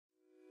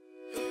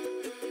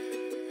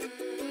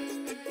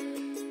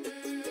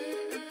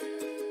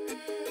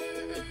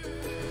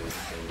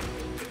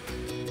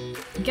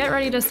Get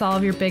ready to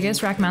solve your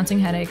biggest rack mounting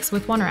headaches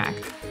with ONErack.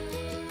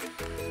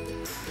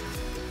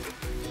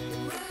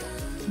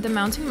 The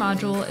mounting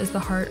module is the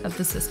heart of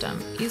the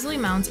system. Easily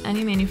mounts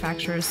any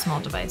manufacturer's small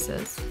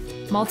devices.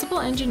 Multiple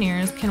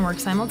engineers can work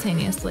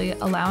simultaneously,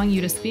 allowing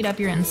you to speed up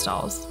your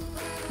installs.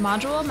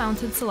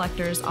 Module-mounted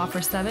selectors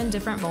offer 7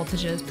 different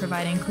voltages,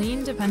 providing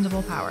clean,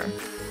 dependable power.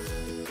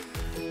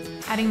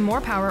 Adding more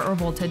power or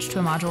voltage to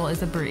a module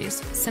is a breeze.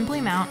 Simply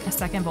mount a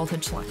second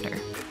voltage selector.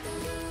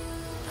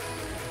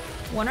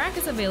 ONErack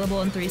is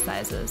available in 3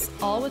 sizes,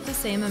 all with the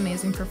same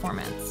amazing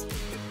performance.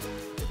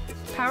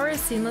 Power is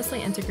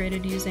seamlessly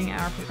integrated using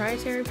our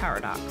proprietary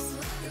power docks.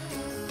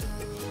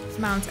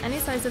 Mounts any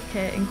size of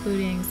kit,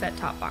 including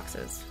set-top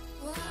boxes.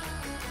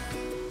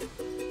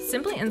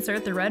 Simply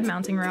insert the red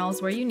mounting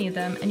rails where you need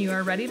them and you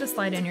are ready to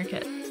slide in your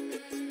kit.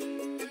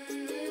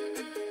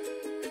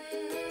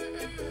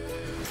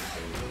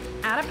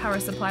 Add a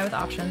power supply with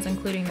options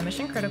including the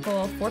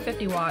mission-critical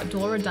 450-watt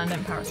dual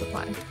redundant power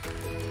supply.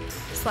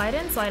 Slide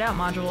in, slide out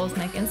modules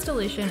make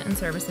installation and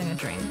servicing a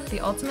dream, the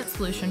ultimate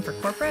solution for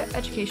corporate,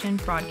 education,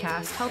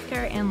 broadcast,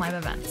 healthcare, and live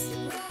events.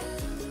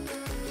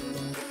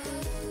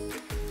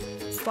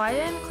 Slide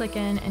in, click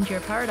in, and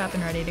you're powered up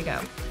and ready to go.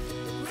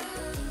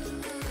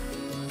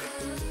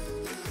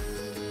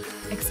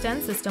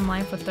 Extend system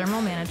life with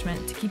thermal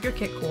management to keep your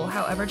kit cool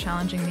however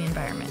challenging the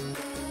environment.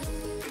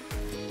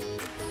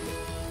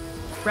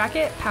 Rack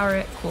it, power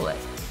it, cool it.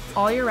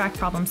 All your rack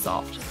problems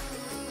solved.